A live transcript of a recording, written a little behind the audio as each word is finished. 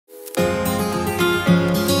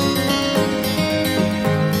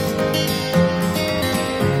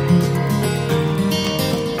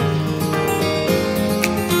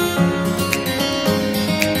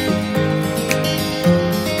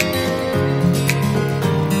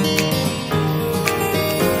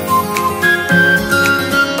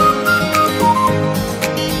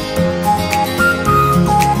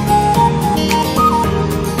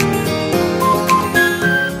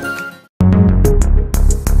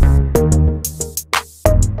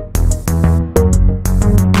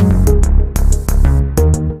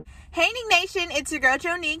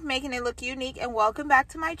Jonique, making it look unique, and welcome back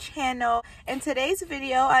to my channel. In today's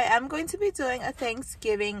video, I am going to be doing a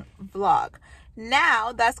Thanksgiving vlog.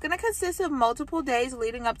 Now, that's going to consist of multiple days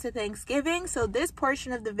leading up to Thanksgiving, so this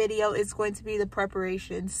portion of the video is going to be the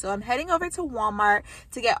preparation. So I'm heading over to Walmart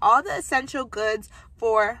to get all the essential goods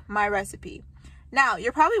for my recipe. Now,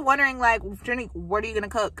 you're probably wondering, like, Jonique, what are you going to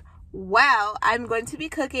cook? Well, I'm going to be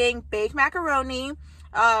cooking baked macaroni,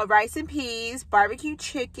 rice and peas, barbecue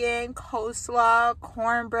chicken, coleslaw,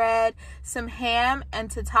 cornbread, some ham, and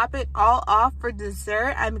to top it all off for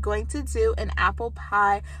dessert, I'm going to do an apple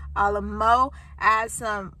pie a la mode. Add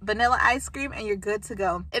some vanilla ice cream and you're good to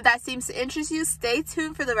go. If that seems to interest you, stay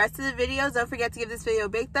tuned for the rest of the videos. Don't forget to give this video a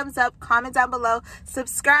big thumbs up, comment down below,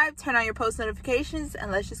 subscribe, turn on your post notifications,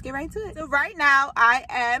 and let's just get right to it. So right now, I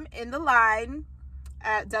am in the line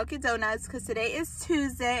at Dunkin' Donuts because today is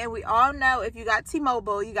Tuesday, and we all know if you got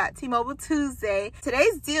T-Mobile, you got T-Mobile Tuesday.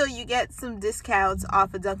 Today's deal, you get some discounts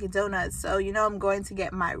off of Dunkin' Donuts, so you know I'm going to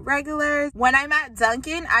get my regulars. When I'm at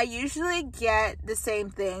Dunkin', I usually get the same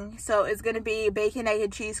thing, so it's going to be bacon, egg,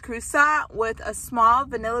 and cheese croissant with a small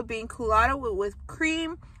vanilla bean culotta with whipped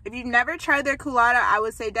cream. If you've never tried their culotta, I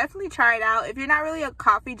would say definitely try it out. If you're not really a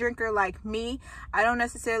coffee drinker like me, I don't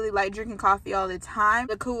necessarily like drinking coffee all the time.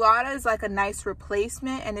 The culotta is like a nice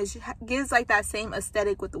replacement, and it gives like that same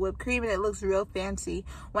aesthetic with the whipped cream, and it looks real fancy.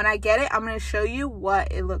 When I get it, I'm going to show you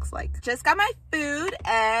what it looks like. Just got my food,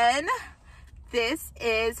 and this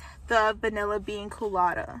is the vanilla bean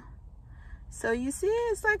culotta. So you see,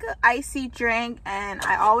 it's like an icy drink, and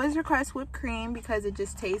I always request whipped cream because it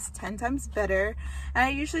just tastes 10 times better. And I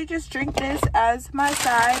usually just drink this as my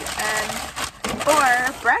side. And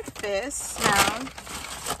for breakfast, now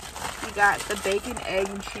we got the bacon, egg,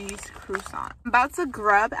 and cheese croissant. I'm about to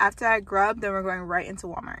grub. After I grub, then we're going right into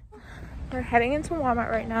Walmart. We're heading into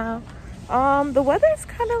Walmart right now. The weather is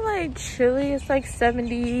kind of like chilly. It's like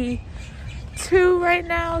 72 right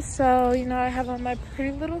now, so you know I have on my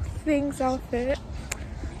pretty little things outfit.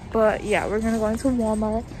 But yeah, we're gonna go into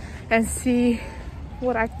Walmart and see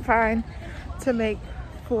what I can find to make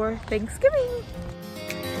for Thanksgiving.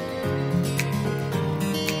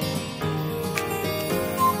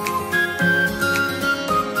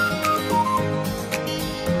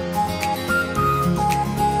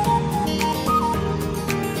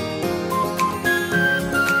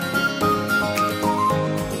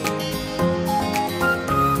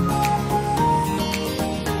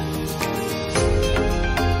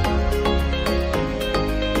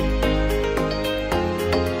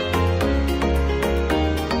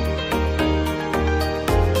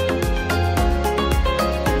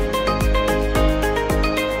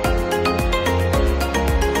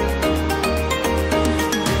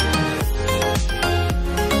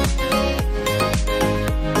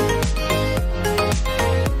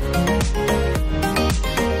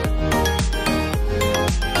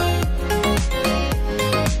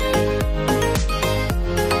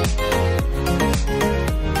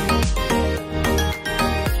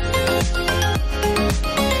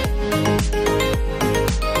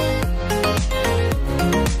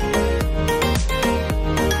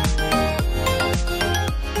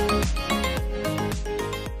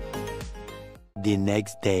 The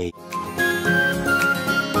next day.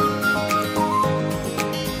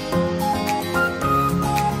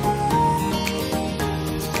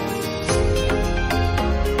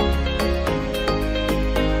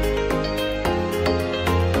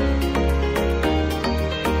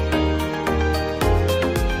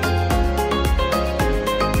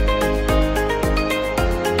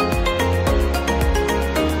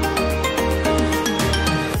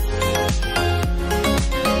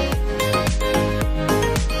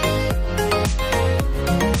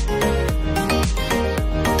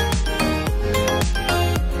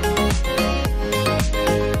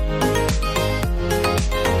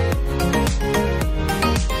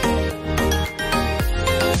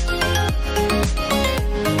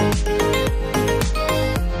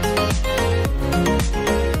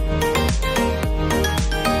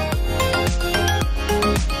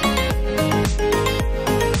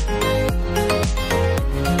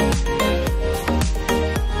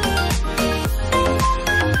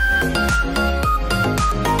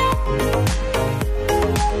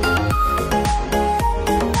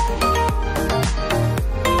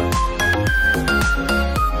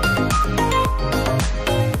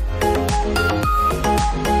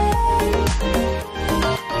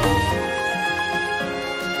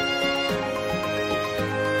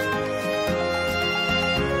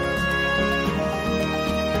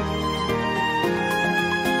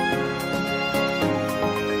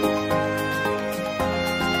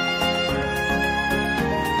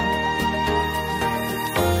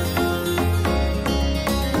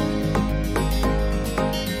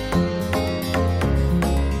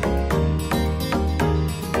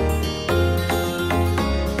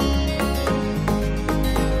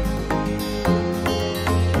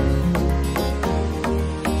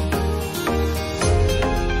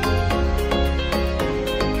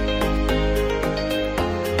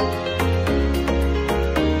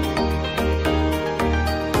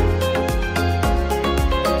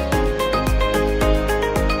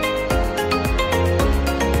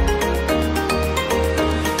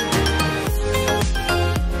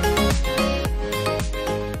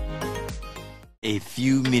 A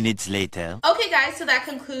few minutes later. Okay guys, so that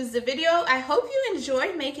concludes the video. I hope you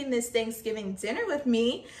enjoyed making this Thanksgiving dinner with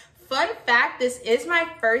me. Fun fact, this is my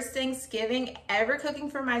first Thanksgiving ever cooking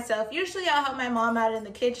for myself. Usually I'll help my mom out in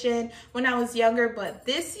the kitchen when I was younger, but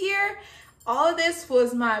this year, all of this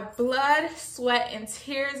was my blood, sweat, and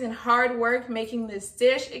tears and hard work making this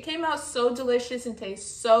dish. It came out so delicious and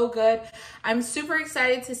tastes so good. I'm super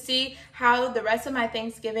excited to see how the rest of my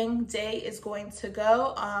Thanksgiving day is going to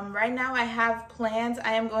go. Right now I have plans.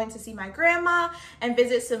 I am going to see my grandma and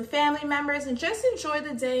visit some family members and just enjoy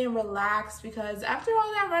the day and relax, because after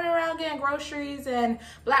all that running around getting groceries and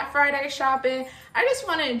Black Friday shopping, I just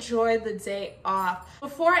want to enjoy the day off.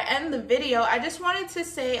 Before I end the video, I just wanted to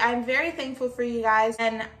say I'm very thankful for you guys,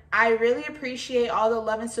 and I really appreciate all the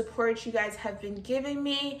love and support you guys have been giving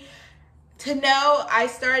me. To know I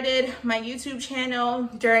started my YouTube channel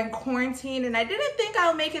during quarantine, and I didn't think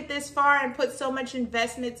I'll make it this far and put so much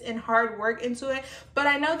investments and hard work into it, but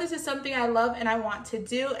I know this is something I love and I want to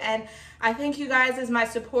do, and I thank you guys as my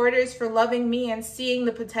supporters for loving me and seeing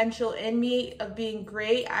the potential in me of being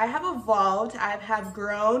great. I have evolved, I have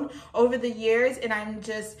grown over the years, and I'm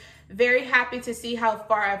just very happy to see how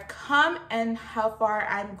far I've come and how far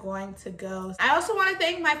I'm going to go. I also want to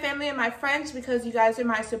thank my family and my friends, because you guys are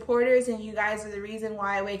my supporters and you guys are the reason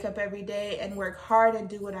why I wake up every day and work hard and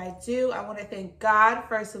do what I do. I want to thank God,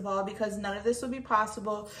 first of all, because none of this would be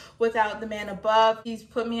possible without the man above. He's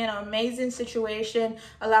put me in an amazing situation,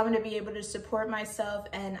 allowing me to be able to support myself,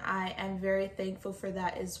 and I am very thankful for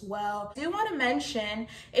that as well. I do want to mention,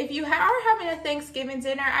 if you are having a Thanksgiving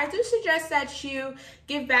dinner, I do suggest that you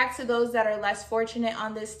give back to those that are less fortunate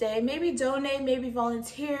on this day. Maybe donate, maybe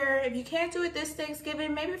volunteer. If you can't do it this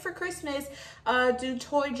Thanksgiving, maybe for Christmas, do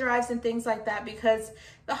toy drives and things like that, because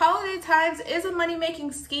the holiday times is a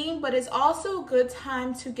money-making scheme, but it's also a good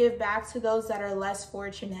time to give back to those that are less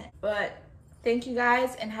fortunate. But thank you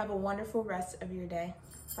guys, and have a wonderful rest of your day.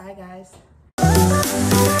 Bye guys.